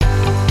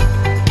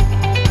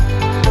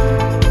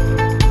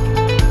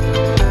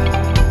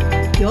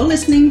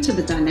listening to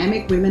the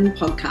Dynamic Women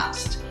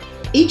podcast.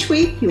 Each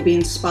week, you'll be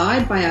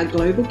inspired by our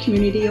global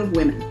community of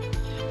women.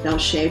 They'll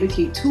share with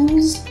you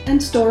tools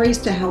and stories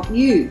to help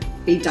you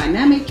be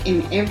dynamic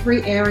in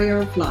every area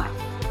of life.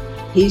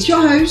 Here's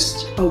your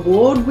host,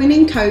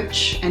 award-winning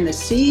coach, and the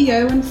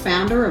CEO and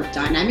founder of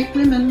Dynamic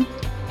Women,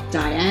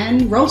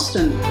 Diane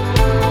Ralston.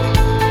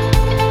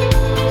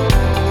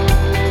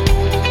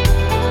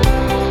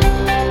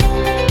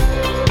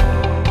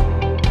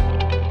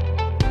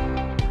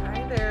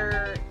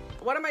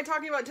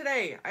 Talking about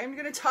today. I'm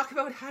going to talk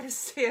about how to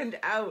stand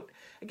out.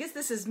 I guess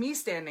this is me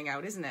standing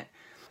out, isn't it?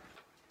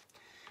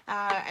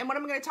 And what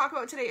I'm going to talk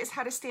about today is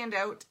how to stand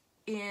out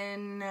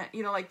in,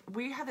 like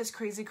we have this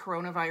crazy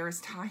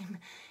coronavirus time,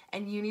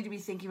 and you need to be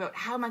thinking about,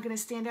 how am I going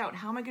to stand out?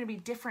 How am I going to be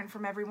different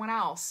from everyone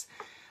else?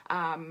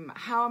 How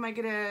am I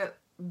going to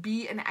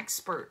be an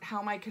expert? How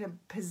am I going to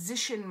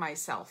position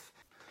myself?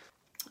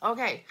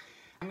 Okay,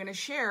 I'm going to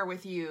share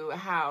with you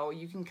how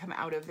you can come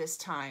out of this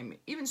time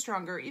even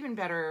stronger, even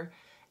better,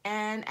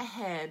 and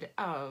ahead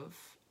of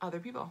other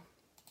people,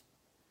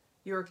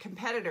 your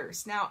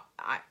competitors. Now,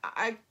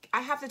 I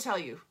have to tell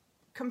you,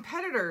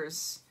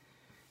 competitors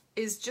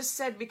is just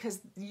said because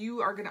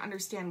you are going to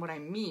understand what I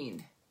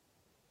mean.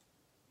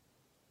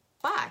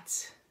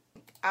 But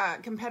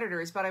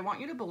competitors, but I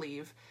want you to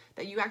believe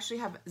that you actually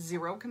have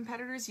zero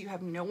competitors. You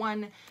have no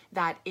one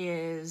that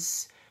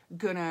is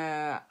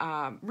gonna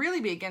really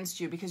be against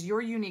you, because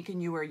you're unique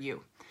and you are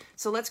you.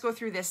 So let's go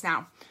through this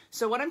now.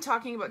 So what I'm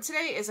talking about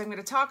today is I'm going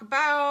to talk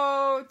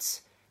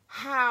about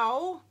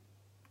how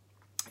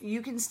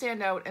you can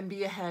stand out and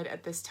be ahead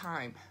at this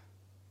time.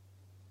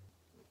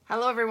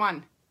 Hello,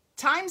 everyone.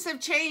 Times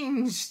have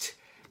changed.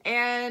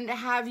 And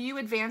have you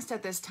advanced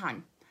at this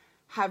time?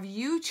 Have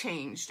you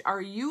changed?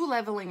 Are you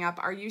leveling up?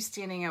 Are you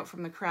standing out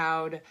from the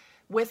crowd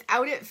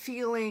without it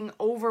feeling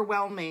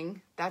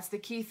overwhelming? That's the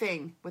key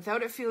thing.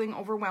 Without it feeling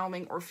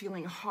overwhelming or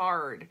feeling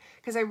hard.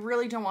 Because I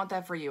really don't want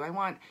that for you. I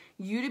want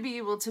you to be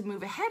able to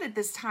move ahead at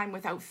this time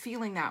without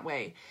feeling that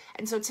way.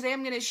 And so today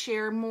I'm going to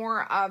share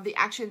more of the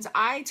actions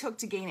I took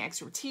to gain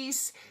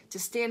expertise, to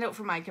stand out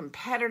from my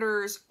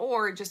competitors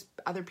or just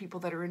other people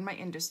that are in my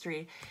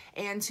industry,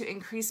 and to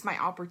increase my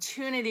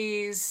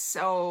opportunities.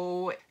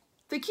 So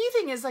the key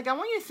thing is, I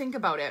want you to think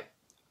about it.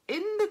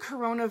 In the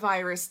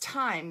coronavirus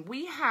time,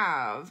 we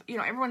have,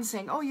 everyone's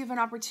saying, oh, you have an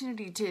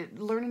opportunity to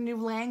learn a new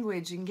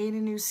language and gain a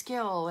new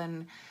skill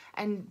and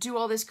do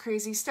all this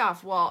crazy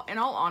stuff. Well, in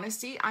all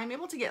honesty, I'm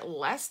able to get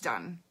less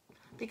done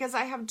because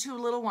I have 2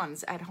 little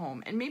ones at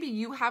home. And maybe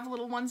you have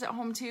little ones at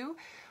home too.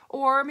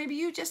 Or maybe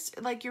you just,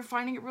 you're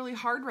finding it really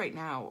hard right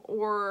now.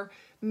 Or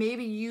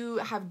maybe you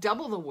have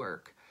double the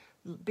work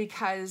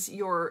because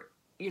you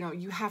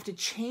have to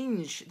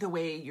change the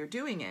way you're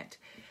doing it.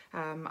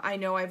 I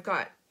know I've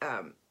got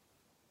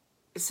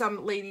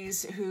some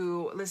ladies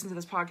who listen to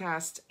this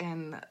podcast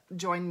and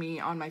join me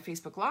on my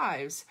Facebook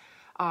Lives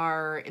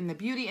are in the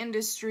beauty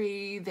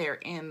industry, they're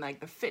in the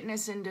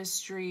fitness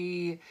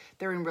industry,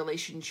 they're in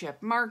relationship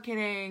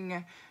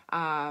marketing,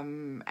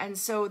 and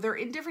so they're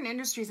in different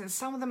industries, and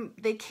some of them,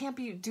 they can't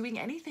be doing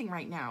anything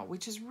right now,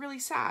 which is really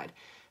sad.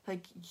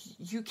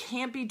 You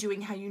can't be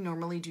doing how you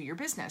normally do your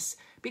business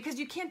because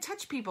you can't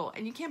touch people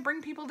and you can't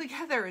bring people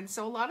together, and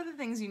so a lot of the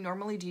things you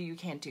normally do, you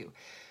can't do.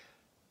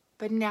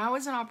 But now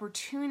is an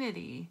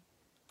opportunity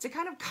to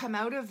kind of come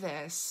out of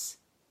this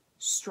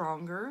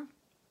stronger,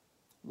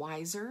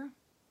 wiser.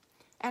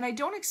 And I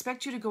don't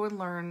expect you to go and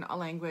learn a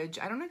language.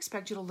 I don't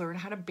expect you to learn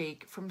how to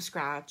bake from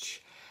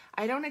scratch.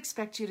 I don't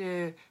expect you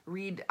to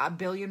read a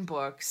billion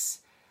books,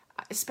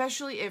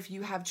 especially if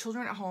you have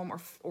children at home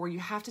or you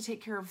have to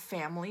take care of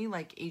family,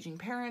 like aging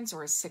parents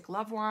or a sick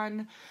loved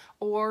one,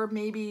 or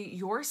maybe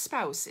your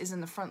spouse is in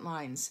the front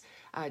lines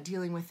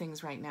dealing with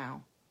things right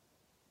now.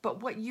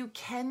 But what you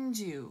can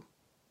do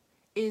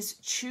is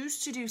choose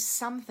to do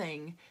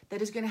something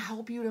that is going to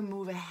help you to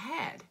move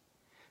ahead.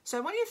 So I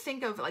want you to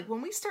think of,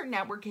 when we start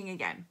networking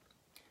again,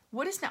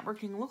 what does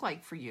networking look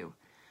like for you?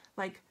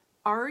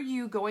 Are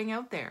you going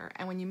out there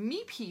and when you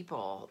meet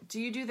people, do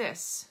you do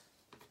this?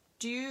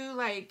 Do you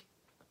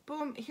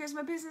boom, here's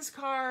my business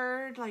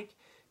card?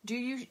 Do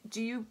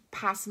you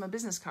pass them a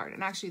business card?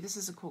 And actually, this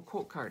is a cool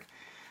quote card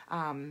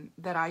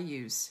that I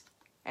use.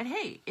 And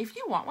hey, if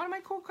you want one of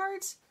my quote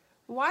cards,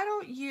 why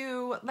don't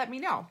you let me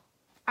know?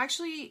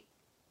 Actually,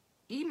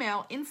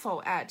 email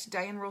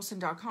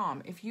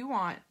info@dianerolston.com if you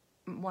want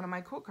one of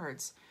my quote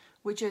cards,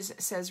 which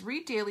says,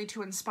 read daily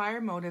to inspire,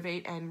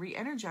 motivate, and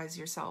re-energize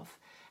yourself.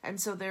 And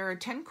so there are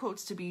 10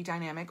 quotes to be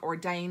dynamic, or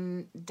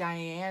Dianisms,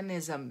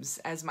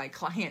 as my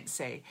clients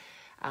say.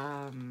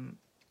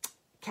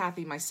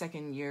 Kathy, my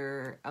 2nd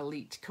year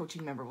elite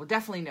coaching member, will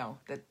definitely know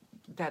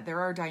that there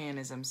are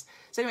Dianisms.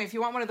 So anyway, if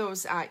you want one of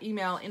those,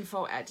 email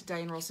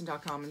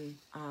info@dianerolston.com,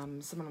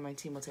 and someone on my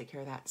team will take care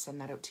of that, send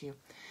that out to you.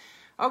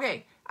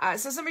 Okay,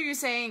 so some of you are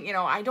saying,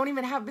 I don't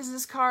even have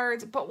business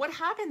cards, but what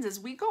happens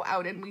is we go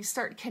out and we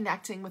start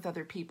connecting with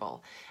other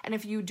people. And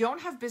if you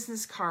don't have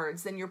business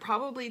cards, then you're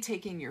probably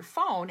taking your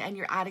phone and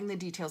you're adding the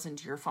details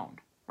into your phone,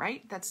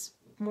 right? That's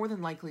more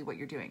than likely what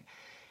you're doing.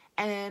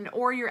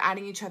 Or you're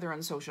adding each other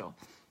on social.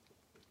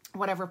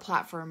 whatever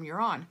platform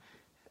you're on.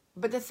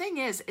 But the thing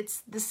is,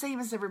 it's the same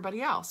as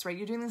everybody else, right?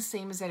 You're doing the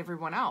same as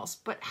everyone else.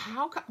 But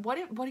what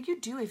do you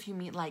do if you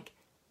meet like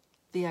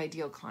the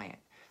ideal client?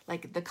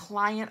 Like the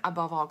client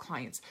above all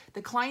clients,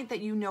 the client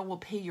that you know will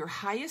pay your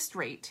highest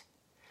rate,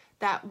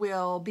 that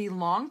will be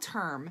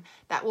long-term,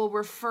 that will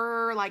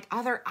refer like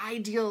other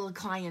ideal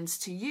clients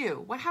to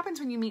you. What happens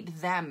when you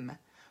meet them?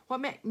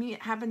 What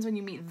happens when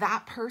you meet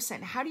that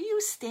person? How do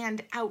you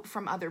stand out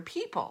from other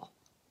people?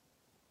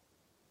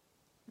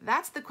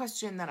 That's the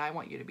question that I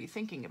want you to be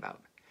thinking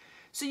about.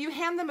 So you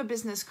hand them a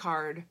business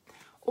card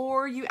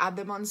or you add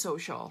them on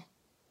social.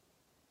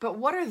 But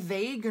what are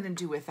they going to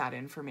do with that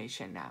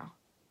information now?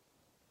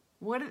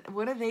 What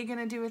are they going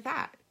to do with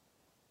that?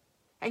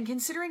 And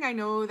considering I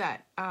know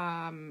that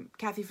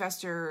Kathy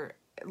Fester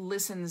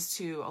listens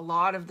to a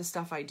lot of the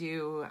stuff I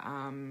do,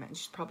 and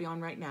she's probably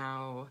on right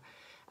now,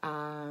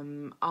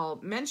 I'll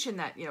mention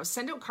that,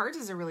 send out cards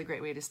is a really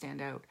great way to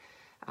stand out.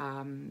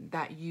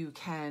 That you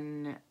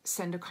can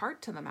send a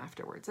card to them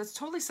afterwards. That's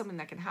totally something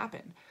that can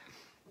happen.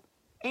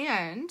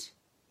 And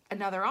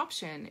another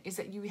option is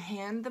that you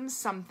hand them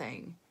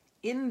something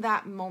in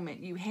that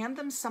moment. You hand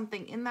them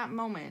something in that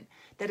moment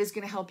that is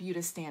going to help you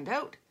to stand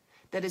out,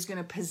 that is going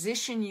to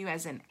position you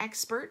as an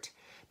expert,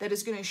 that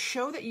is going to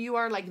show that you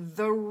are like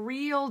the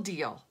real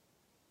deal.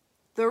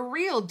 The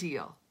real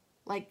deal.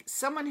 Like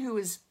someone who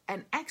is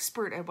an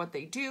expert at what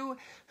they do,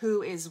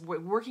 who is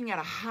working at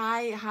a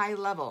high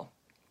level.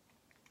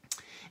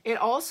 It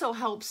also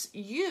helps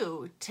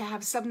you to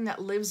have something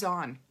that lives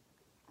on.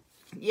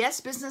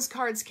 Yes, business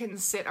cards can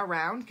sit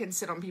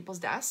on people's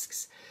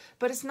desks,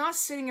 but it's not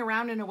sitting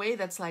around in a way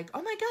that's like,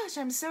 oh my gosh,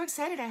 I'm so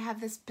excited I have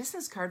this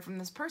business card from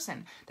this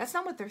person. That's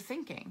not what they're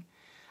thinking.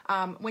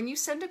 When you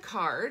send a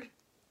card,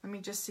 let me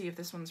just see if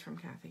this one's from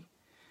Kathy.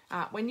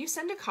 When you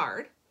send a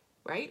card,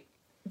 right,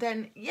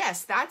 then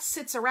yes, that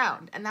sits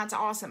around and that's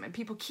awesome and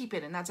people keep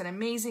it and that's an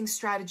amazing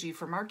strategy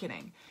for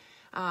marketing.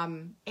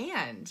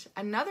 And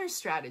another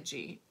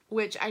strategy,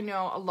 which I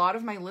know a lot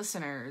of my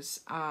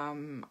listeners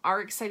are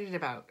excited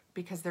about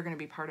because they're going to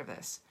be part of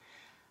this.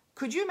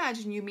 Could you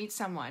imagine you meet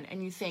someone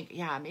and you think,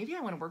 yeah, maybe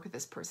I want to work with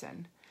this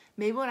person.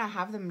 Maybe when I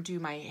have them do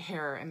my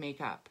hair and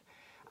makeup,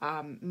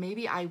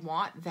 maybe I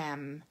want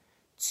them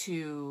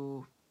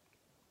to,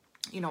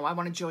 I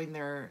want to join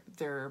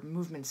their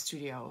movement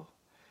studio.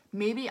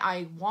 Maybe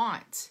I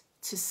want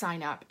to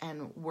sign up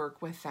and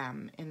work with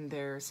them in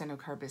their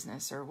Sendocard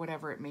business or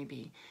whatever it may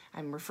be.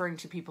 I'm referring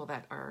to people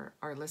that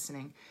are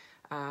listening.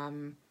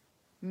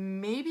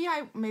 Maybe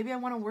I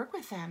want to work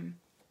with them,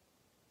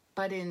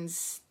 but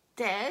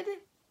instead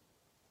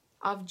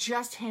of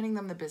just handing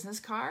them the business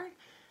card,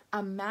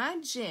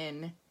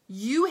 imagine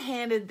you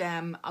handed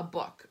them a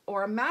book,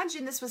 or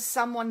imagine this was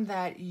someone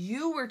that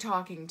you were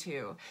talking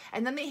to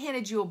and then they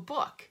handed you a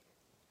book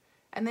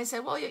and they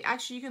said, well,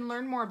 actually you can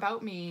learn more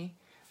about me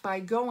by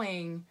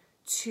going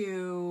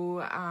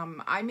to,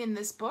 I'm in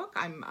this book,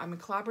 I'm a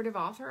collaborative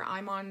author,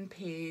 I'm on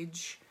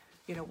page,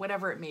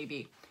 whatever it may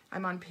be.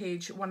 I'm on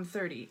page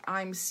 130.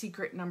 I'm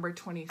secret number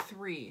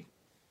 23.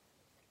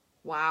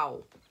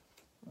 Wow.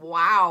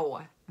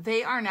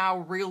 They are now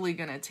really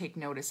going to take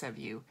notice of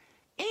you.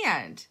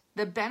 And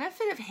the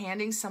benefit of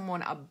handing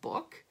someone a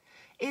book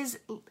is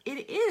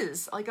it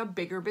is like a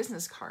bigger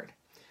business card.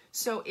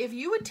 So if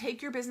you would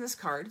take your business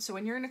card, so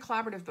when you're in a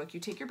collaborative book, you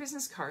take your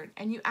business card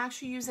and you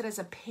actually use it as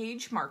a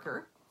page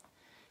marker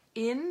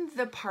in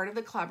the part of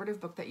the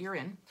collaborative book that you're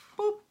in.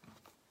 Boop.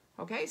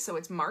 Okay, so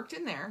it's marked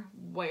in there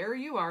where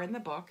you are in the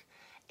book,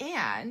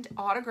 and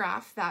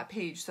autograph that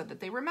page so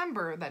that they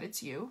remember that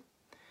it's you,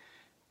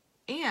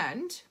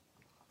 and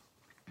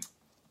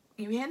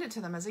you hand it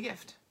to them as a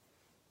gift.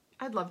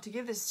 I'd love to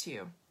give this to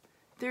you.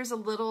 There's a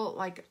little,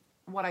 like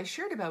what I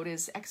shared about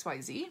is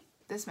XYZ,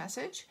 this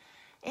message,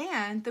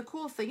 and the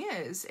cool thing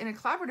is, in a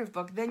collaborative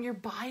book, then your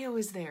bio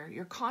is there,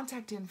 your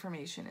contact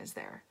information is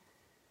there.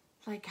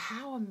 Like,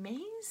 how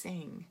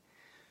amazing.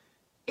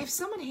 If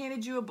someone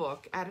handed you a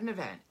book at an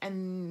event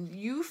and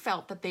you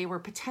felt that they were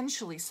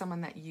potentially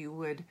someone that you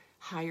would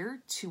hire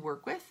to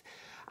work with,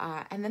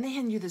 and then they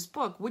hand you this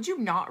book, would you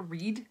not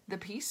read the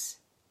piece?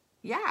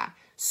 Yeah.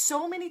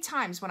 So many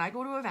times when I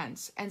go to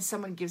events and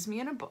someone gives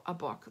me a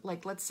book,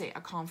 like let's say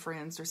a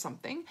conference or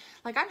something,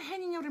 like I'm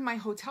hanging out in my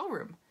hotel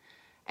room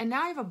and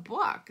now I have a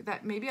book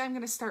that maybe I'm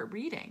going to start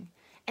reading.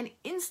 And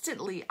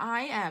instantly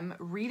I am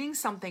reading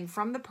something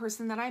from the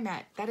person that I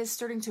met that is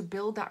starting to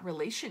build that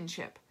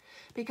relationship.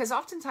 Because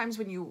oftentimes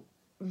when you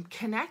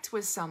connect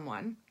with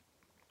someone,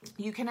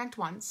 you connect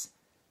once,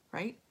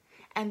 right?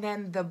 And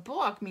then the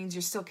book means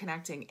you're still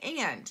connecting.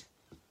 And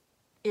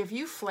if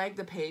you flag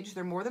the page,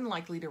 they're more than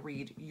likely to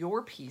read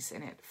your piece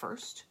in it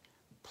first.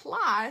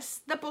 Plus,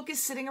 the book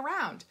is sitting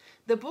around.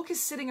 The book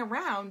is sitting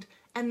around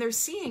and they're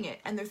seeing it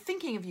and they're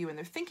thinking of you and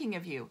they're thinking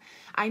of you.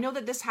 I know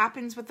that this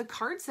happens with the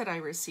cards that I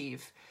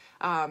receive.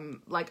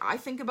 Like I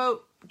think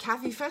about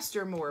Kathy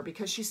Fester more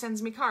because she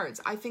sends me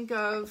cards. I think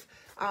of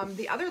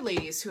the other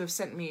ladies who have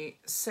sent me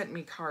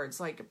cards,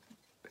 like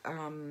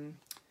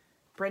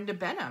Brenda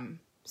Benham.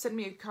 sent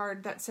me a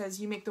card that says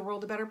you make the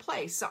world a better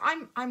place. So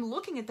I'm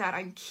looking at that.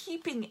 I'm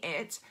keeping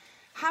it.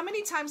 How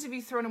many times have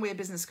you thrown away a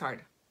business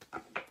card?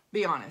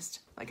 Be honest.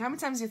 Like, how many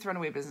times have you thrown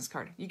away a business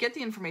card? You get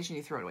the information,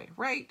 you throw it away,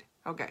 right?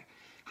 Okay.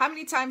 How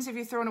many times have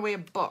you thrown away a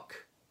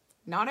book?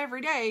 Not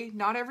every day,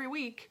 not every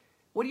week.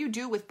 What do you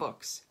do with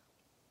books?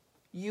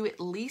 You at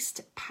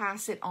least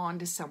pass it on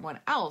to someone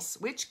else,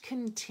 which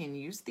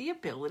continues the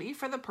ability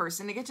for the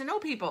person to get to know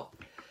people.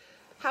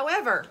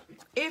 However,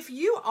 if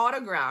you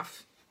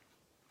autograph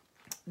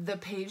the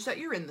page that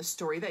you're in, the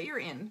story that you're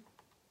in,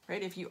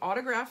 right? If you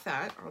autograph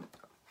that,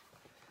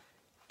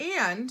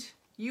 and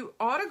you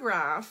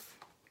autograph,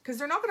 because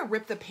they're not going to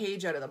rip the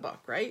page out of the book,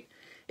 right?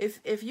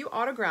 If you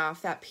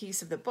autograph that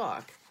piece of the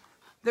book,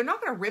 they're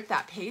not going to rip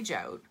that page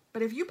out,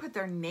 but if you put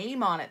their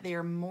name on it, they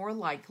are more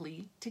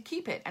likely to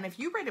keep it. And if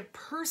you write a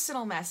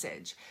personal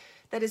message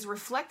that is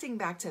reflecting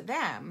back to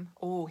them,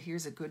 oh,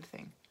 here's a good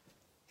thing.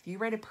 If you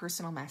write a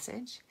personal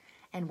message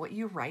and what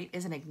you write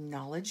is an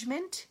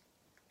acknowledgement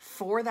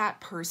for that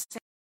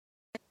person,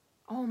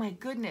 oh my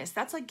goodness,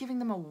 that's like giving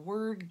them a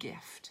word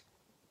gift.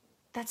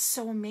 That's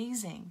so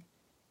amazing.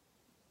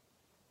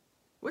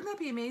 Wouldn't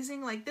that be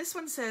amazing? Like this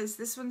one says,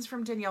 this one's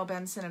from Danielle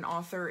Benson, an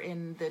author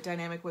in the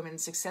Dynamic Women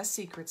Success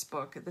Secrets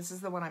book. This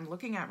is the one I'm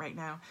looking at right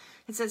now.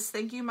 It says,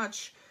 thank you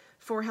much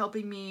for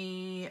helping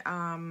me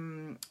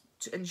and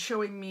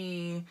showing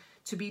me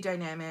to be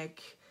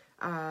dynamic.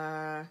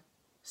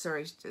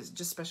 Sorry,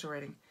 just special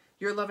writing.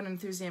 Your love and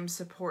enthusiasm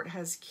support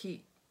has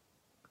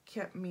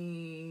kept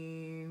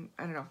me,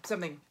 I don't know,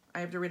 something. I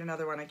have to read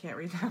another one. I can't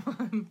read that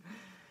one.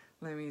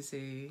 Let me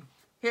see.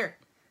 Here.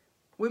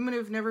 Women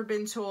who've never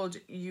been told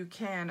you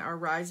can are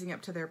rising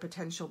up to their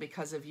potential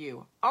because of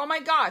you. Oh my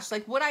gosh,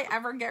 like would I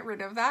ever get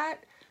rid of that?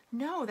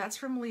 No, that's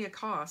from Leah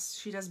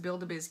Koss. She does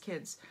Build-A-Biz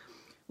Kids.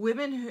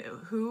 Women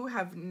who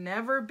have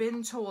never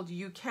been told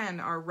you can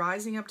are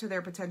rising up to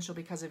their potential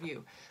because of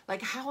you.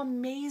 Like how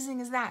amazing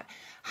is that?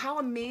 How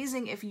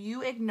amazing if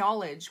you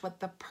acknowledge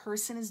what the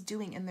person is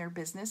doing in their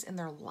business, in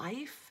their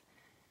life,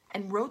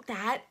 and wrote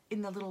that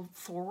in the little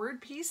forward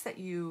piece that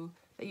you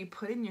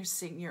put in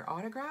your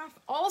autograph.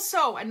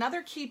 Also,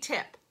 another key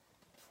tip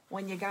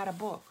when you got a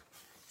book,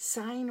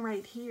 sign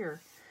right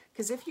here.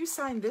 Because if you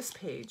sign this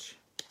page,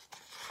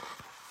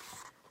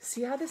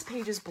 see how this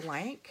page is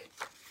blank?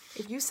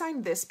 If you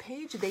sign this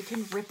page, they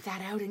can rip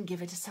that out and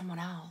give it to someone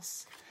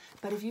else.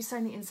 But if you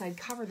sign the inside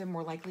cover, they're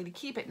more likely to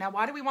keep it. Now,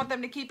 why do we want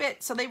them to keep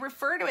it? So they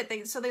refer to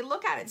it, so they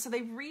look at it, so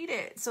they read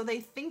it, so they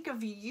think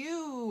of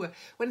you.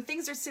 When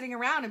things are sitting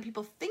around and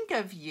people think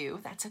of you,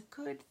 that's a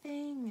good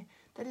thing.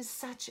 That is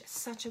such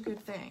a good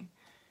thing.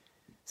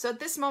 So at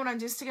this moment, I'm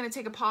just going to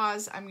take a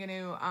pause. I'm going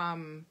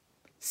to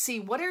see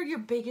what are your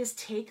biggest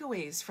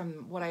takeaways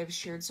from what I've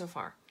shared so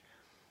far.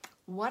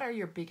 What are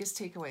your biggest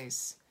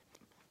takeaways?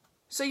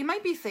 So you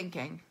might be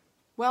thinking,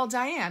 well,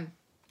 Diane,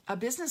 a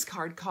business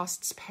card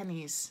costs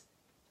pennies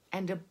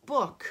and a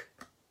book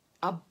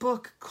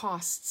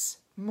costs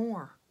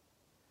more.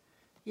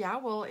 Yeah,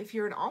 well, if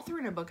you're an author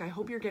in a book, I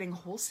hope you're getting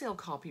wholesale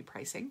copy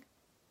pricing.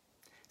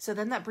 So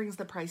then that brings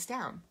the price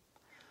down.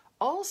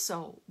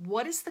 Also,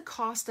 what is the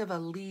cost of a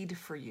lead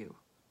for you?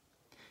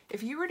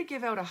 If you were to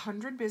give out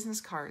 100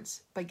 business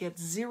cards but get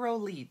 0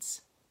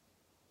 leads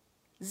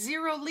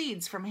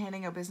from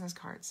handing out business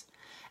cards,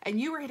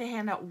 and you were to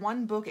hand out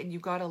 1 book and you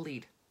got a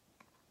lead,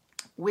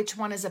 which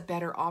one is a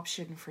better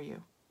option for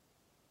you?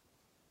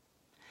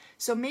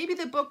 So maybe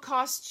the book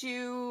costs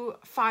you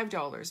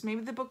 $5.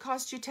 Maybe the book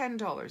costs you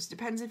 $10.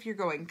 Depends if you're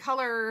going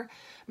color.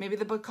 Maybe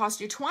the book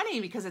costs you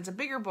 $20 because it's a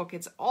bigger book.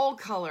 It's all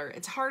color.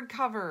 It's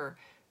hardcover.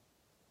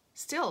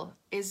 Still,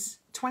 is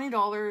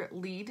 $20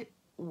 lead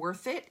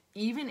worth it?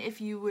 Even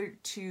if you were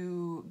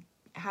to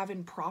have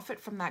in profit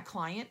from that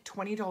client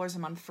 $20 a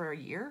month for a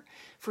year,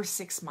 for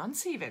 6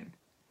 months even.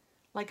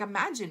 Like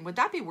imagine, would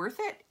that be worth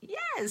it?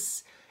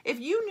 Yes. If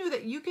you knew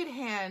that you could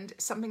hand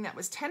something that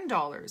was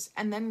 $10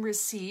 and then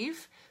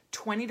receive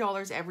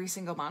 $20 every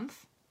single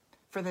month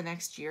for the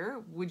next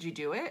year, would you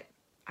do it?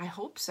 I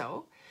hope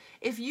so.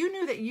 If you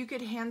knew that you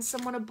could hand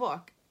someone a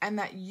book and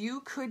that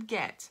you could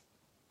get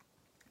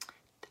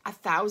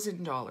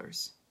 $1,000,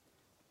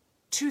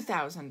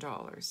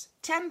 $2,000,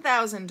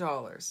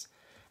 $10,000.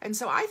 And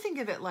so I think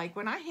of it like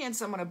when I hand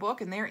someone a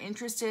book and they're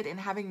interested in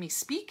having me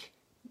speak,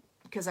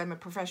 because I'm a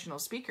professional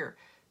speaker,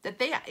 that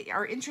they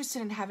are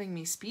interested in having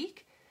me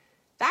speak,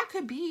 that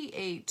could be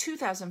a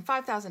 $2,000,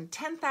 $5,000,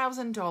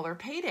 $10,000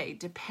 payday,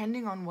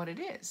 depending on what it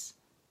is.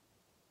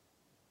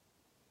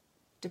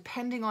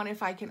 Depending on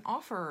if I can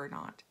offer or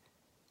not.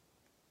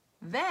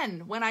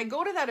 Then, when I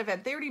go to that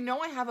event, they already know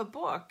I have a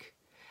book.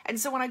 And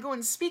so when I go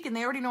and speak and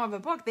they already know I have a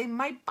book, they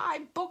might buy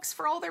books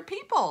for all their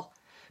people.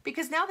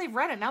 Because now they've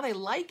read it, now they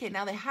like it,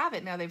 now they have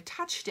it, now they've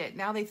touched it,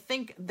 now they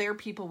think their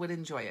people would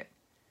enjoy it.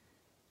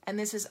 And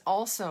this is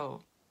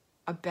also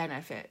a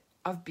benefit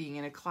of being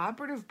in a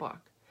collaborative book.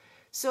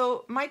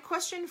 So my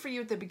question for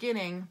you at the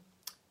beginning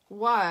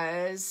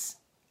was,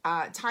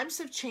 times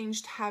have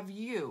changed, have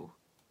you?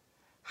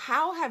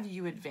 How have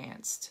you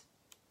advanced?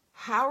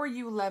 How are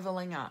you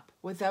leveling up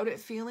without it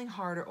feeling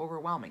hard or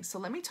overwhelming? So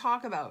let me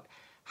talk about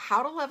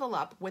how to level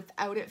up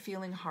without it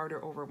feeling hard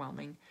or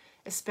overwhelming,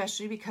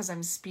 especially because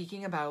I'm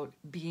speaking about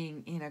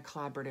being in a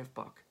collaborative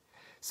book.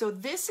 So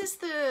this is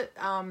the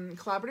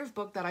collaborative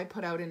book that I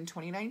put out in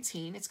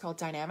 2019. It's called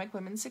Dynamic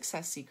Women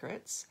Success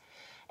Secrets.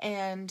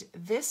 And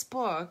this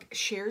book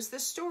shares the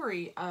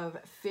story of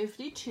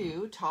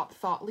 52 top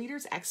thought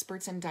leaders,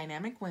 experts, and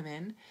dynamic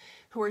women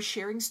who are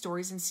sharing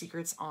stories and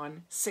secrets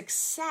on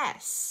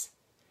success.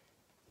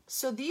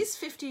 So these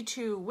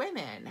 52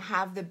 women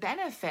have the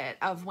benefit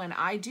of, when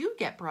I do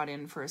get brought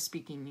in for a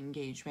speaking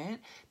engagement,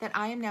 that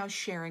I am now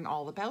sharing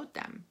all about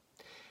them.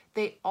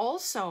 They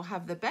also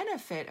have the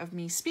benefit of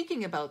me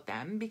speaking about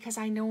them because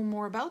I know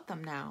more about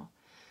them now.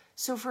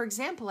 So, for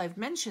example, I've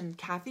mentioned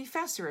Kathy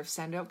Fesser of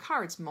Send Out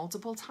Cards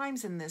multiple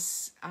times in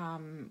this,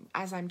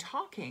 as I'm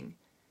talking.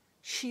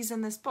 She's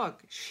in this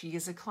book. She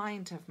is a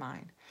client of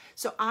mine.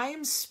 So I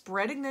am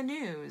spreading the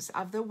news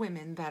of the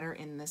women that are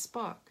in this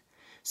book.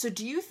 So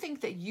do you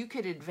think that you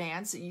could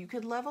advance, that you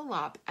could level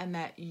up, and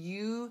that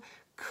you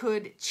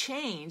could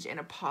change in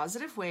a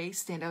positive way,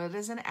 stand out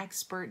as an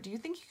expert? Do you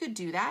think you could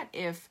do that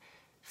if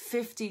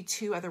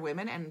 52 other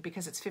women, and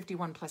because it's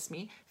 51 plus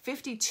me,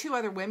 52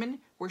 other women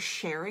were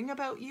sharing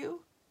about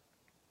you?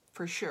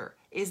 For sure.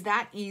 Is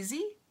that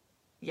easy?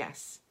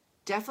 Yes.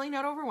 Definitely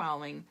not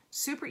overwhelming.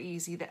 Super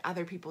easy that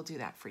other people do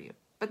that for you.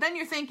 But then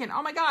you're thinking,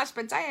 oh my gosh,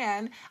 but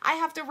Diane, I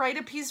have to write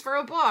a piece for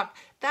a book.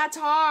 That's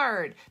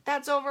hard.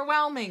 That's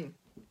overwhelming.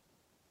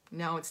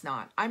 No, it's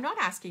not. I'm not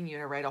asking you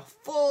to write a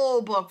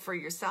full book for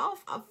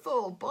yourself, a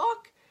full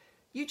book.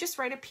 You just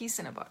write a piece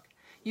in a book.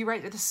 You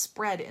write the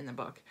spread in the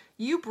book.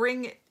 You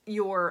bring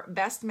your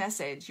best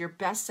message, your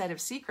best set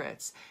of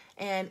secrets.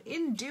 And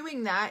in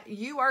doing that,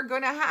 you are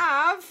going to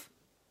have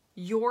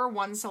your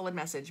one solid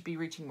message be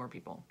reaching more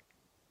people.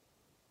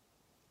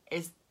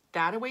 Is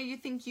that a way you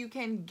think you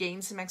can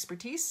gain some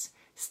expertise,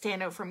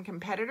 stand out from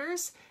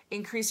competitors,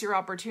 increase your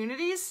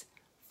opportunities?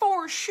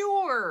 For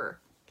sure.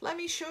 Let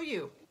me show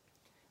you.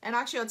 And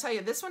actually, I'll tell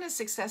you, this one is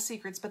Success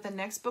Secrets, but the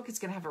next book is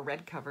going to have a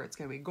red cover. It's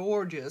going to be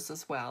gorgeous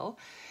as well.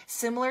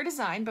 Similar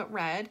design, but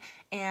red.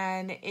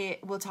 And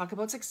it will talk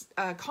about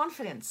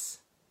confidence.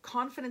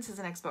 Confidence is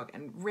the next book.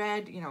 And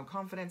red,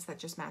 confidence, that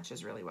just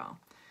matches really well.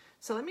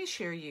 So let me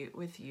share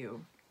with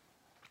you.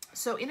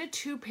 So in a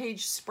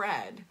two-page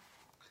spread,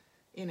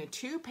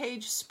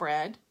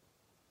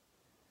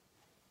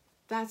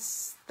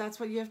 that's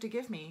what you have to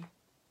give me.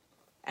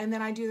 And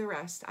then I do the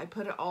rest. I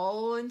put it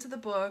all into the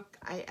book.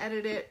 I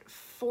edit it,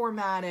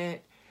 format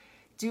it,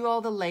 do all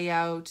the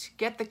layout,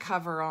 get the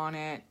cover on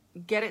it,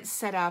 get it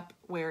set up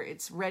where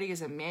it's ready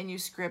as a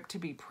manuscript to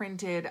be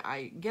printed.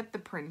 I get the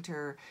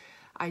printer.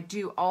 I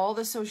do all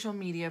the social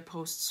media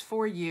posts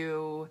for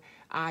you.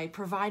 I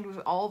provide with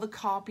all the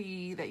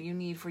copy that you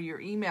need for your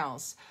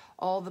emails,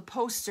 all the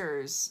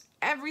posters,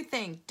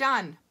 everything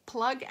done.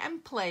 Plug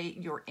and play.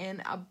 You're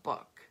in a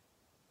book.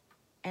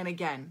 And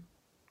again,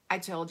 I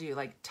told you,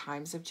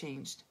 times have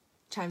changed.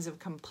 Times have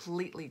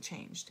completely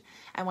changed.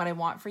 And what I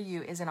want for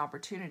you is an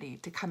opportunity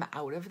to come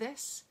out of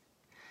this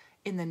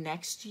in the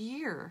next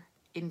year,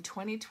 in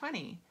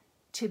 2020,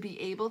 to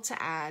be able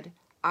to add,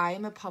 I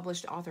am a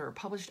published author, or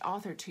published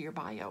author to your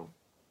bio.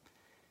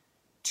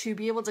 To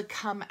be able to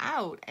come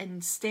out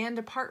and stand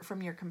apart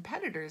from your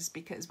competitors,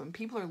 because when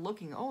people are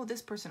looking, oh,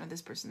 this person or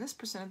this person, this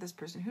person or this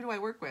person, who do I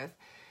work with?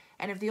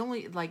 And if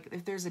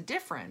if there's a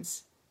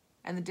difference,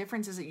 and the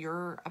difference is that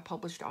you're a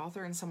published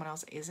author and someone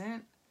else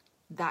isn't,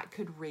 that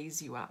could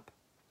raise you up.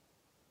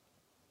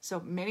 So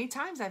many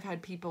times I've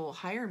had people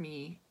hire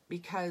me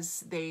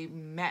because they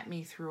met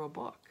me through a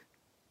book.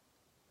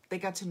 They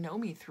got to know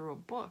me through a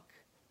book.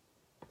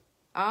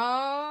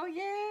 Oh,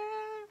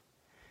 yeah.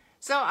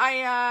 So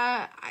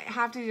I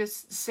have to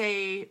just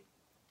say,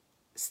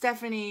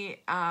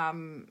 Stephanie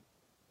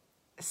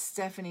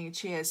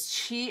Chias,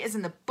 she is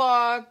in the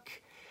book.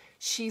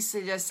 She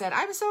just said,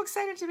 I'm so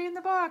excited to be in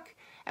the book.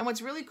 And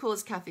what's really cool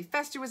is Kathy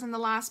Fesser was in the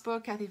last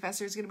book. Kathy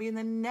Fesser is going to be in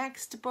the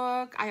next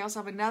book. I also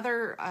have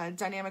another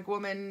dynamic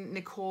woman,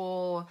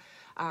 Nicole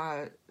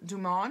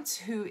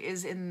Dumont, who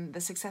is in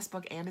the Success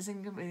book and is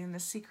in the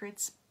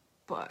Secrets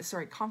book,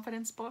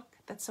 Confidence book.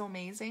 That's so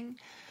amazing.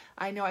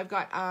 I know I've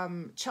got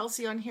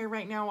Chelsea on here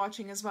right now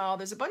watching as well.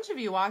 There's a bunch of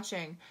you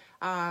watching.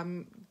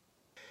 Karen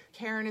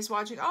is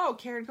watching. Oh,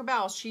 Karen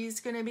Cabell. She's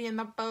going to be in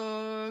the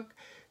book.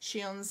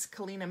 She owns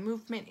Kalina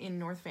Movement in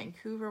North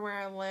Vancouver, where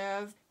I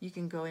live. You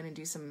can go in and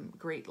do some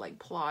great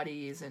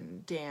Pilates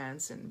and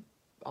dance and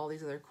all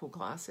these other cool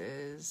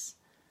classes.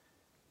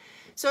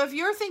 So if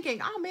you're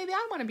thinking, oh, maybe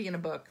I want to be in a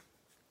book,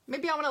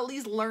 maybe I want to at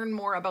least learn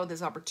more about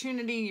this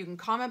opportunity, you can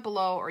comment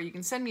below, or you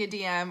can send me a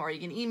DM, or you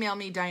can email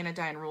me,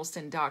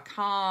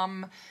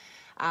 diane@dianerulston.com.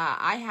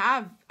 I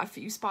have a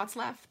few spots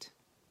left,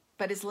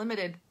 but it's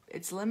limited.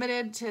 It's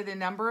limited to the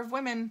number of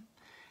women,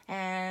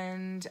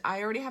 and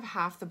I already have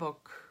half the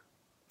book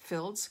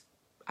filled.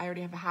 I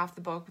already have half the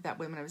book that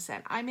women have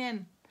said, I'm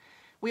in.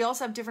 We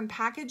also have different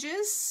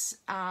packages.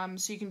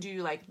 So you can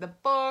do the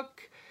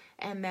book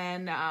And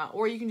then,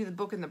 or you can do the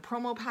book and the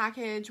promo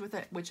package with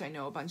it, which I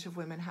know a bunch of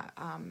women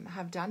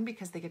have done,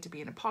 because they get to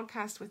be in a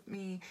podcast with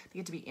me. They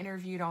get to be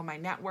interviewed on my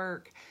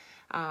network.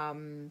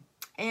 And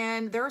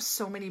there are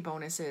so many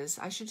bonuses.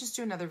 I should just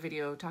do another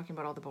video talking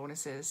about all the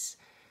bonuses.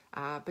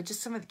 But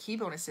just some of the key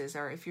bonuses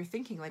are, if you're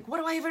thinking like, what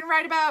do I even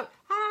write about?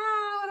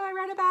 What do I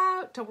write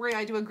about? Don't worry,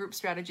 I do a group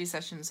strategy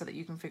session so that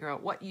you can figure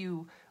out what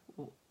you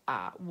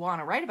want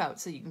to write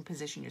about so you can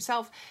position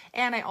yourself.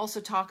 And I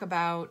also talk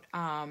about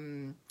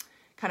kind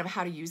of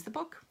how to use the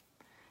book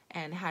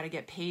and how to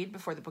get paid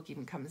before the book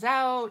even comes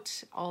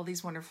out, all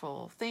these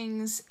wonderful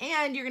things.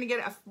 And you're going to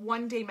get a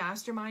one-day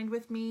mastermind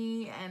with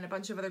me and a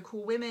bunch of other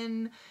cool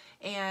women.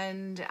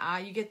 And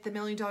you get the $1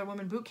 Million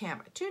Woman Boot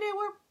Camp, 2-day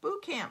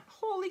boot camp.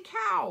 Holy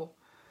cow.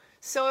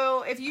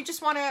 So if you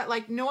just want to,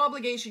 like, no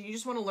obligation, you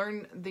just want to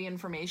learn the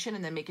information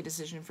and then make a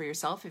decision for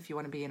yourself if you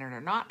want to be in it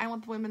or not. I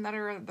want the women that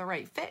are the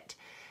right fit.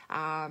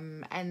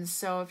 And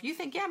so if you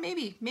think, yeah,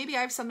 maybe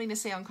I have something to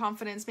say on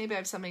confidence, maybe I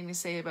have something to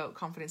say about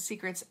confidence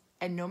secrets,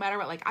 and no matter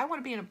what, like, I want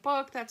to be in a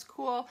book, that's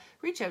cool,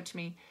 reach out to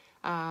me.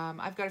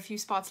 I've got a few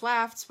spots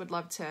left, would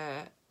love to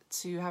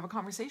have a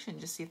conversation,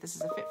 just see if this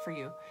is a fit for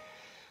you.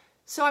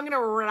 So I'm going to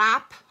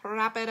wrap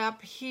it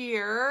up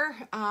here.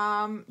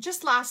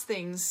 Just last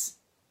things,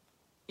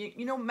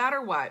 no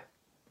matter what,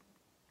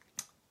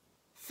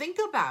 think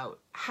about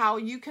how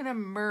you can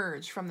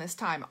emerge from this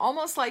time,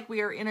 almost like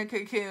we are in a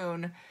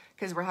cocoon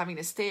because we're having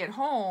to stay at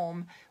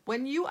home.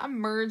 When you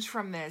emerge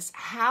from this,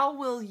 how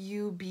will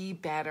you be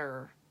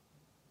better?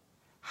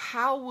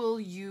 How will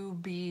you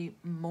be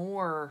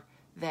more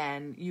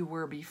than you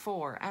were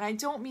before? And I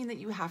don't mean that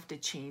you have to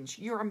change.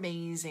 You're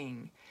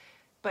amazing.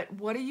 But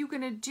what are you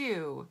going to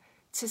do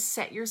to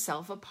set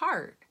yourself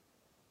apart?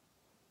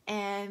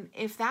 And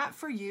if that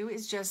for you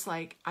is just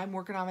like, I'm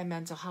working on my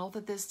mental health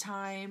at this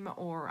time,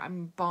 or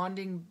I'm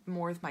bonding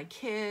more with my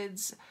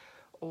kids,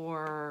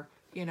 or,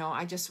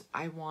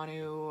 I want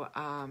to,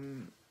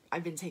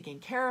 I've been taking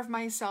care of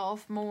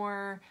myself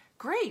more.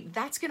 Great.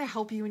 That's going to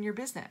help you in your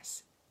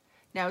business.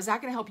 Now, is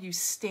that going to help you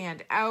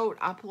stand out,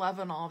 up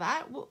level and all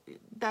that? Well,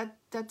 that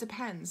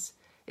depends.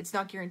 It's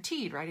not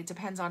guaranteed, right? It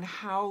depends on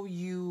how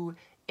you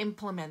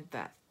implement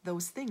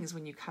those things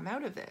when you come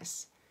out of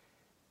this.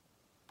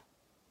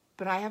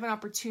 But I have an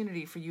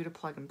opportunity for you to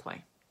plug and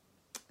play.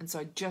 And so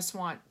I just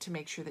want to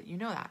make sure that you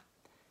know that.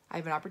 I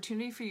have an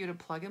opportunity for you to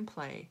plug and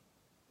play,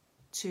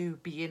 to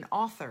be an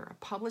author, a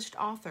published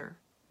author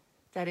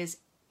that is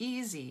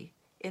easy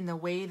in the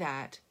way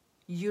that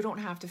you don't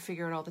have to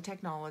figure out all the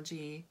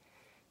technology.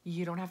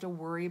 You don't have to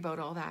worry about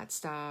all that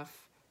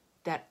stuff,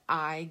 that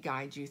I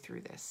guide you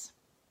through this.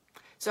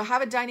 So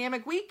have a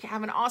dynamic week.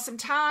 Have an awesome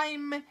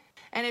time.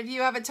 And if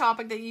you have a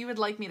topic that you would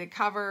like me to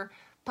cover,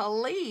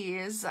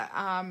 please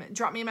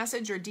drop me a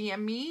message or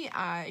DM me.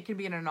 It can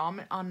be an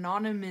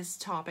anonymous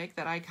topic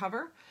that I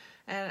cover.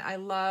 And I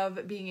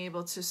love being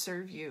able to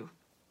serve you.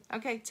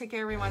 Okay, take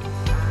care, everyone.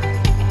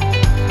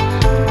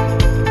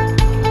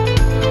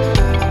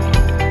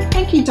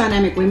 Thank you,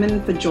 Dynamic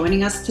Women, for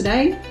joining us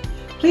today.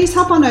 Please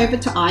hop on over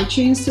to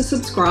iTunes to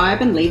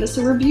subscribe and leave us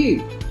a review.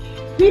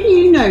 Who do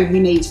you know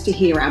who needs to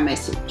hear our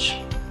message?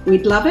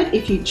 We'd love it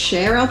if you'd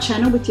share our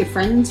channel with your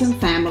friends and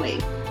family.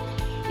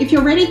 If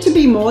you're ready to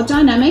be more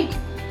dynamic,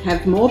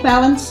 have more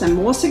balance and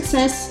more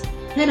success,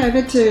 head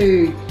over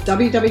to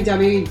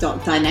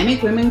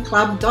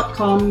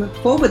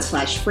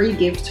www.dynamicwomenclub.com/free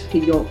gift for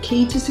your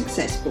Key to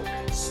Success book.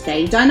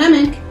 Stay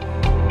dynamic.